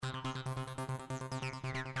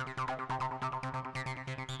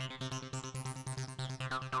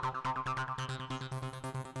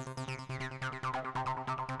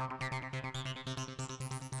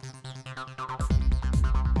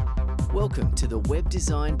Welcome to the Web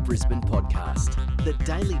Design Brisbane podcast, the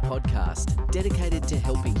daily podcast dedicated to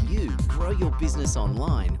helping you grow your business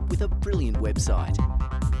online with a brilliant website.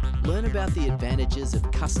 Learn about the advantages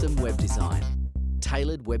of custom web design,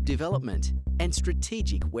 tailored web development, and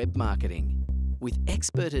strategic web marketing, with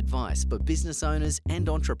expert advice for business owners and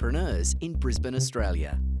entrepreneurs in Brisbane,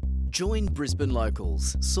 Australia. Join Brisbane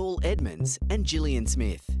locals Saul Edmonds and Gillian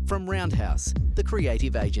Smith from Roundhouse, the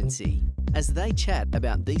creative agency, as they chat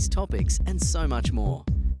about these topics and so much more.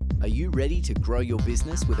 Are you ready to grow your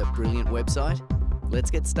business with a brilliant website? Let's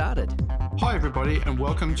get started. Hi everybody and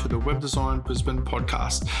welcome to the Web Design Brisbane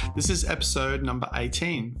podcast. This is episode number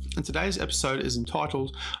 18 and today's episode is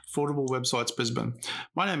entitled Affordable Websites Brisbane.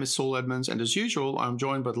 My name is Saul Edmonds and as usual I'm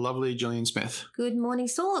joined by the lovely Gillian Smith. Good morning,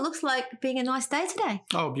 Saul. It looks like being a nice day today.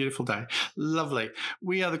 Oh, beautiful day. Lovely.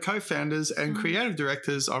 We are the co-founders and creative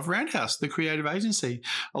directors of Roundhouse, the creative agency,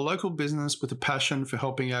 a local business with a passion for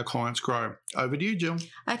helping our clients grow. Over to you, Jill.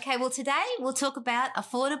 Okay, well today we'll talk about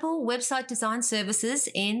affordable website design services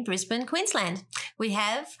in Brisbane, Queensland. We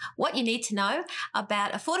have what you need to know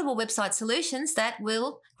about affordable website solutions that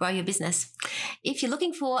will grow your business. If you're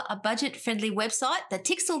looking for a budget-friendly website that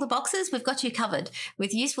ticks all the boxes, we've got you covered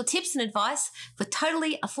with useful tips and advice for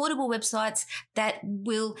totally affordable websites that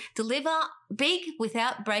will deliver big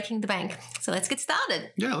without breaking the bank. So let's get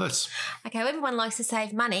started. Yeah, let's. Okay, well, everyone likes to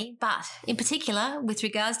save money, but in particular, with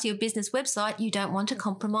regards to your business website, you don't want to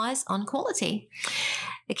compromise on quality.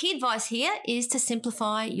 The key advice here is to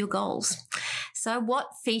simplify your goals. So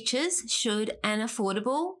what features should an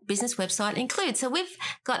affordable business website include? So we've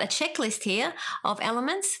got a checklist here of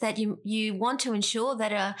elements that you want to ensure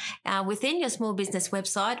that are within your small business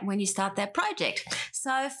website when you start that project.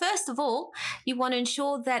 So first of all, you want to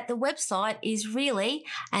ensure that the website is really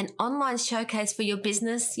an online showcase for your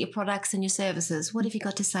business, your products and your services. What have you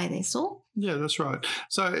got to say there, Saul? Yeah, that's right.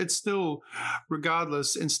 So it's still,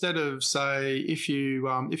 regardless, instead of say if you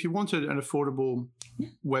wanted an affordable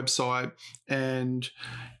website and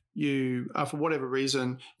you, for whatever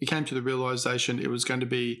reason, you came to the realization it was going to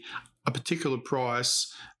be a particular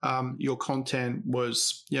price, your content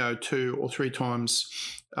was 2 or 3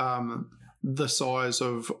 times the size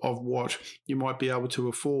of what you might be able to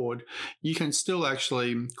afford, you can still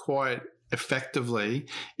actually quite effectively,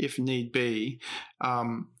 if need be,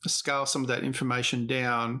 scale some of that information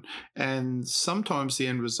down. And sometimes the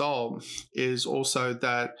end result is also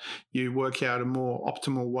that you work out a more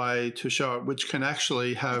optimal way to show it, which can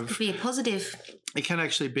actually have... It could be a positive. It can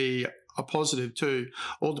actually be a positive too,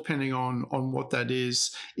 all depending on what that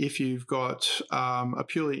is. If you've got a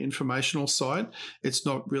purely informational site, it's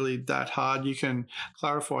not really that hard. You can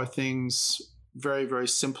clarify things very, very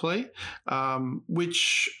simply,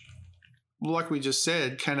 which, like we just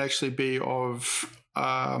said, can actually be of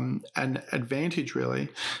an advantage, really.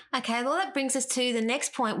 Okay, well, that brings us to the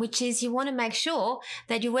next point, which is you want to make sure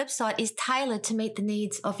that your website is tailored to meet the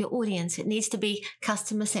needs of your audience. It needs to be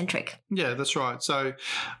customer-centric. Yeah, that's right. So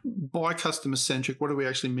by customer-centric, what do we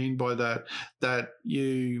actually mean by that? That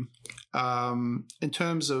you, in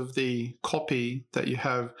terms of the copy that you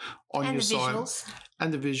have on your site, visuals.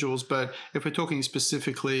 And the visuals, but if we're talking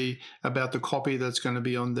specifically about the copy that's going to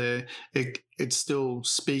be on there, it's still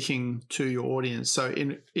speaking to your audience. So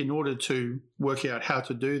in order to work out how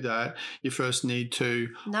to do that, you first need to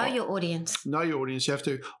know your audience. Know your audience. You have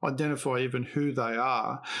to identify even who they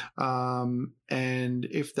are. And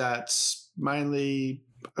if that's mainly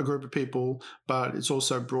a group of people, but it's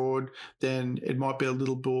also broad, then it might be a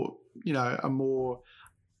little bit, a more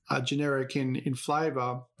generic in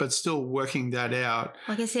flavour, but still working that out.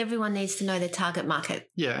 I guess everyone needs to know their target market.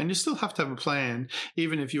 Yeah, and you still have to have a plan,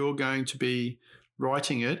 even if you're going to be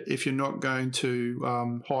writing it, if you're not going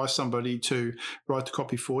to hire somebody to write the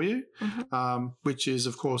copy for you, which is,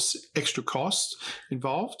 of course, extra cost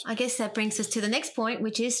involved. I guess that brings us to the next point,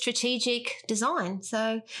 which is strategic design.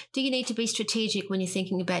 So do you need to be strategic when you're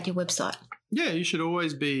thinking about your website? Yeah, you should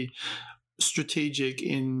always be strategic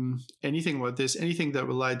in anything like this, anything that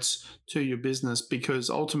relates to your business, because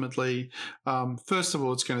ultimately, first of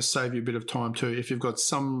all, it's going to save you a bit of time too. If you've got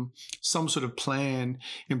some sort of plan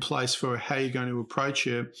in place for how you're going to approach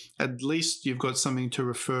it, at least you've got something to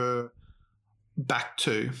refer back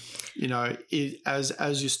to,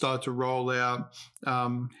 as you start to roll out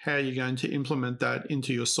how you're going to implement that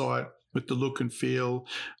into your site with the look and feel,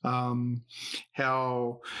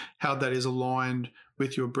 how that is aligned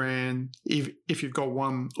with your brand, if you've got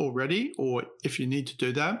one already, or if you need to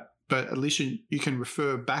do that. but at least you can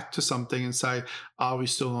refer back to something and say, are we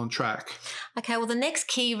still on track? Okay, well, the next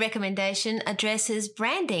key recommendation addresses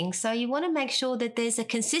branding. So you want to make sure that there's a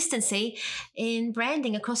consistency in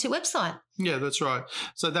branding across your website. Yeah, that's right.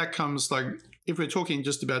 So that comes like, if we're talking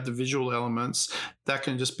just about the visual elements, that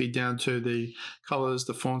can just be down to the colors,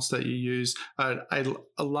 the fonts that you use. A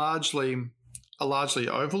largely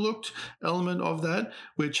overlooked element of that,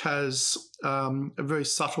 which has a very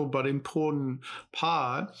subtle but important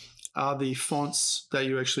part, are the fonts that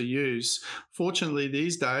you actually use. Fortunately,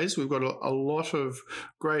 these days, we've got a lot of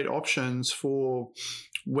great options for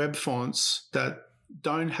web fonts that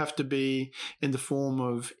don't have to be in the form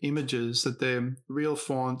of images, that they're real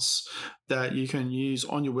fonts that you can use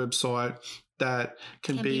on your website that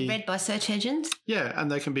can be read by search engines. Yeah, and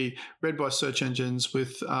they can be read by search engines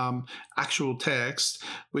with actual text,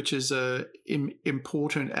 which is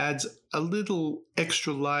important, adds a little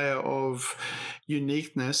extra layer of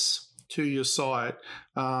uniqueness to your site,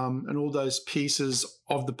 and all those pieces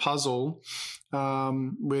of the puzzle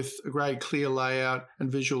with a great clear layout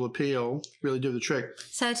and visual appeal really do the trick.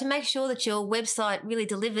 So to make sure that your website really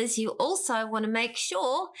delivers, you also want to make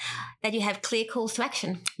sure that you have clear calls to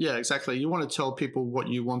action. Yeah, exactly. You want to tell people what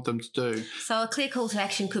you want them to do. So a clear call to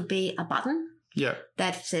action could be a button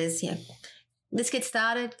that says, let's get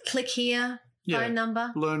started, click here. Phone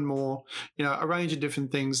number. Learn more, a range of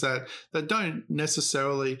different things that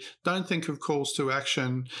don't think of calls to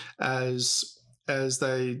action as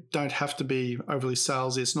they don't have to be overly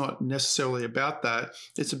salesy. It's not necessarily about that.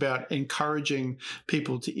 It's about encouraging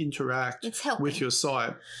people to interact with your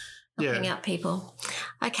site. Helping out people.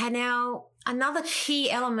 Okay, now another key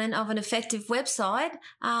element of an effective website,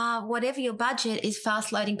 whatever your budget, is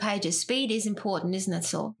fast loading pages. Speed is important, isn't it,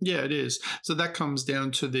 Saul? Yeah, it is. So that comes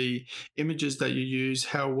down to the images that you use,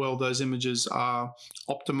 how well those images are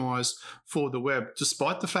optimized for the web.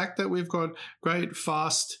 Despite the fact that we've got great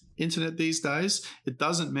fast internet these days, it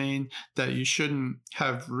doesn't mean that you shouldn't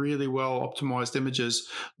have really well optimized images,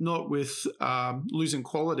 not with losing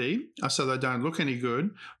quality so they don't look any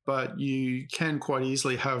good, but you can quite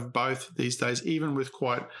easily have both these days, even with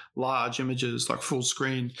quite large images, like full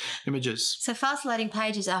screen images. So fast loading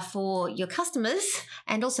pages are for your customers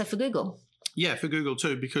and also for Google. Yeah, for Google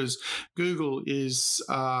too, because Google is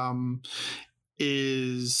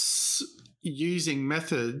using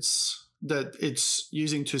methods that it's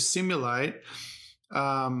using to simulate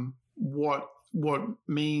what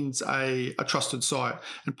means a trusted site.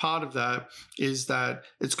 And part of that is that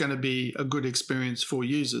it's going to be a good experience for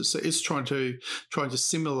users. So it's trying to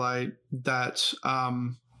simulate that,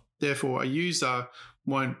 therefore a user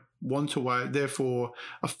won't want to wait. Therefore,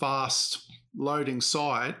 a fast loading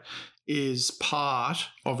site is part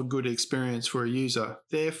of a good experience for a user.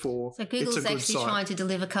 Therefore, so Google's it's a good actually site. Trying to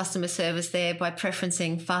deliver customer service there by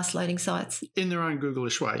preferencing fast loading sites. In their own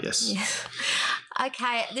Google-ish way, yes.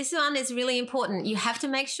 Okay, this one is really important. You have to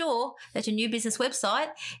make sure that your new business website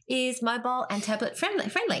is mobile and tablet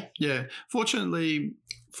friendly. Yeah. Fortunately,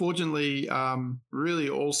 really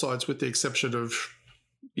all sites, with the exception of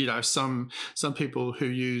some people who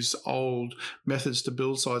use old methods to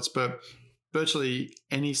build sites, but virtually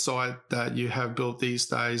any site that you have built these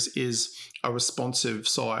days is a responsive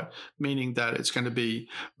site, meaning that it's going to be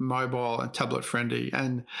mobile and tablet friendly,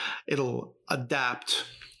 and it'll adapt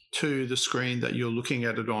to the screen that you're looking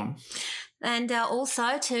at it on. And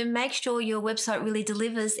also, to make sure your website really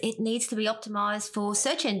delivers, it needs to be optimized for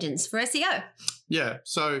search engines, for SEO. Yeah,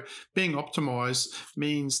 so being optimized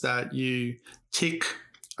means that you tick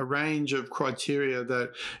a range of criteria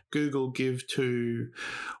that Google give to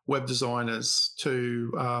web designers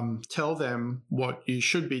to tell them what you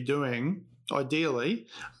should be doing, ideally,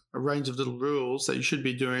 a range of little rules that you should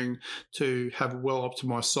be doing to have a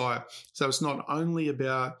well-optimized site. So it's not only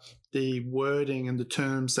about the wording and the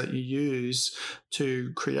terms that you use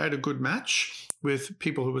to create a good match with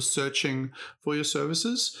people who are searching for your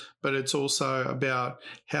services, but it's also about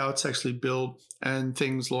how it's actually built and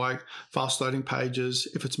things like fast loading pages,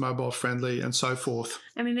 if it's mobile friendly, and so forth.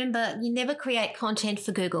 And remember, you never create content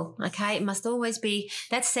for Google, okay? It must always be,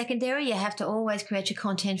 that's secondary. You have to always create your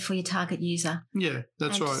content for your target user. Yeah,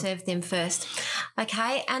 that's right. And serve them first.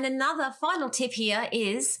 Okay, and another final tip here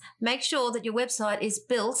is make sure that your website is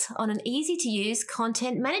built on an easy to use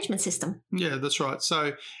content management system. Yeah, that's right.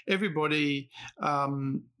 So everybody,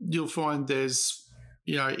 you'll find there's,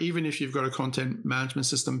 even if you've got a content management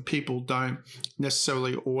system, people don't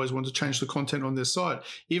necessarily always want to change the content on their site.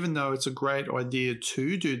 Even though it's a great idea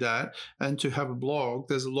to do that and to have a blog,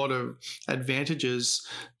 there's a lot of advantages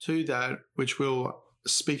to that, which we'll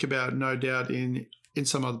speak about, no doubt, in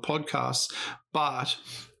some other podcasts. But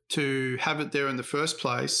to have it there in the first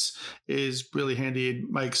place is really handy. It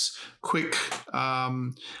makes quick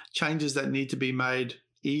changes that need to be made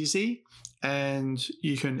easy, and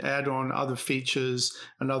you can add on other features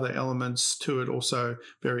and other elements to it also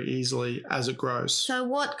very easily as it grows. So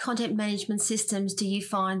what content management systems do you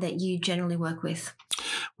find that you generally work with?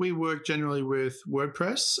 We work generally with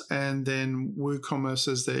WordPress, and then WooCommerce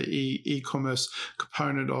as the e-commerce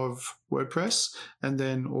component of WordPress, and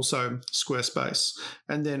then also Squarespace.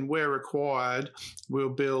 And then where required, we'll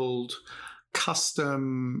build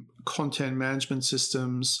custom content management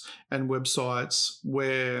systems and websites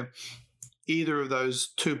where either of those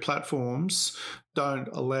two platforms don't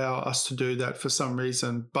allow us to do that for some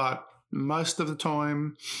reason. But most of the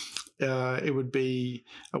time, it would be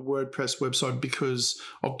a WordPress website because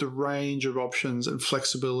of the range of options and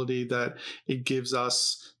flexibility that it gives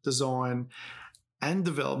us design and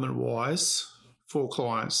development-wise for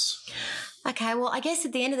clients. Okay, well, I guess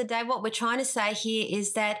at the end of the day, what we're trying to say here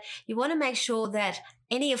is that you want to make sure that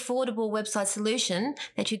any affordable website solution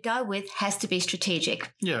that you go with has to be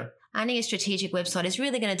strategic. Yeah. Only a strategic website is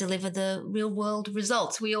really going to deliver the real world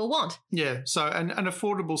results we all want. Yeah. So an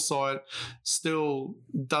affordable site still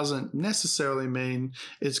doesn't necessarily mean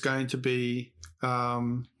it's going to be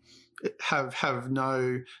have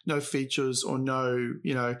no features or no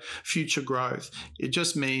future growth. It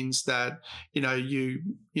just means that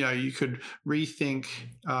you could rethink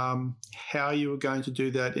how you were going to do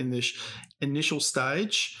that in this initial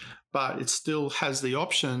stage, but it still has the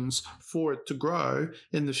options for it to grow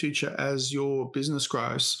in the future as your business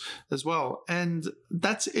grows as well. And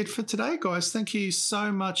that's it for today, guys. Thank you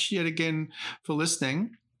so much yet again for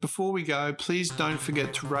listening. Before we go, please don't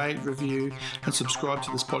forget to rate, review, and subscribe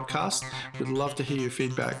to this podcast. We'd love to hear your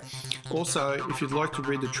feedback. Also, if you'd like to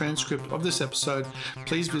read the transcript of this episode,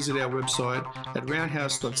 please visit our website at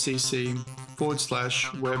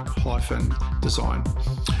roundhouse.cc/web-design.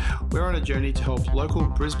 We're on a journey to help local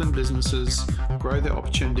Brisbane businesses grow their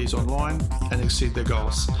opportunities online and exceed their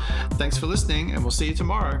goals. Thanks for listening, and we'll see you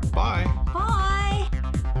tomorrow. Bye. Bye.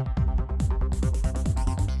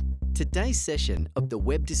 Today's session of the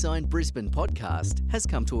Web Design Brisbane podcast has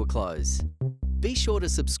come to a close. Be sure to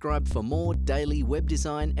subscribe for more daily web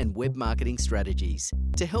design and web marketing strategies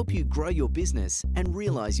to help you grow your business and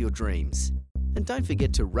realise your dreams. And don't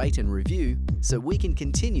forget to rate and review so we can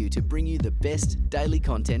continue to bring you the best daily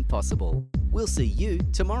content possible. We'll see you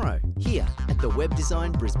tomorrow here at the Web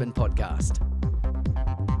Design Brisbane podcast.